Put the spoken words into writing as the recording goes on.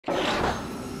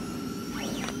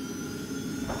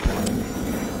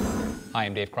Hi,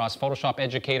 I'm Dave Cross, Photoshop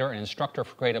educator and instructor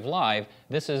for Creative Live.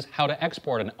 This is how to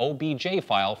export an OBJ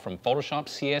file from Photoshop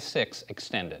CS6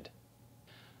 Extended.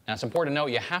 Now, it's important to note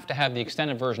you have to have the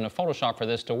extended version of Photoshop for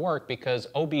this to work because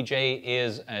OBJ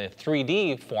is a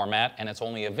 3D format and it's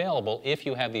only available if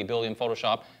you have the ability in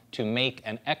Photoshop to make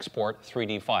and export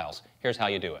 3D files. Here's how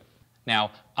you do it.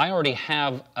 Now, I already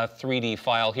have a 3D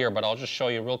file here, but I'll just show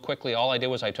you real quickly. All I did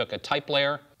was I took a type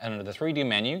layer, and under the 3D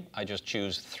menu, I just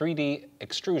choose 3D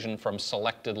extrusion from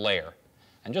selected layer.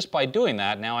 And just by doing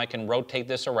that, now I can rotate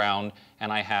this around,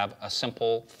 and I have a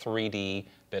simple 3D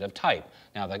bit of type.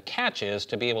 Now, the catch is,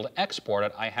 to be able to export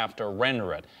it, I have to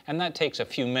render it, and that takes a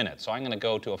few minutes. So I'm going to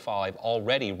go to a file I've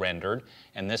already rendered,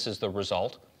 and this is the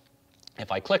result.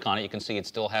 If I click on it, you can see it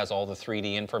still has all the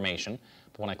 3D information.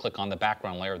 But when I click on the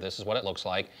background layer, this is what it looks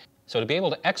like. So to be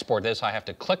able to export this, I have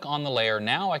to click on the layer.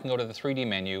 Now I can go to the 3D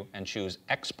menu and choose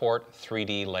Export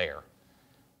 3D Layer.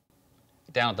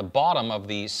 Down at the bottom of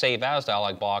the Save As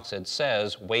dialog box, it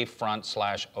says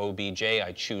Wavefront/OBJ.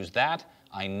 I choose that.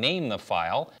 I name the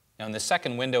file. Now in the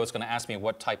second window, it's going to ask me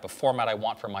what type of format I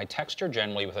want for my texture.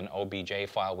 Generally with an OBJ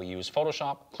file, we use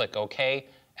Photoshop. Click OK,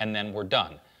 and then we're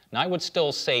done. Now I would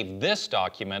still save this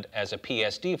document as a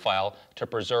PSD file to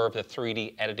preserve the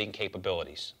 3D editing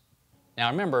capabilities. Now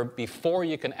remember, before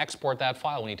you can export that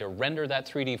file, we need to render that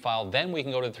 3D file, then we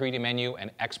can go to the 3D menu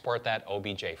and export that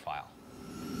OBJ file.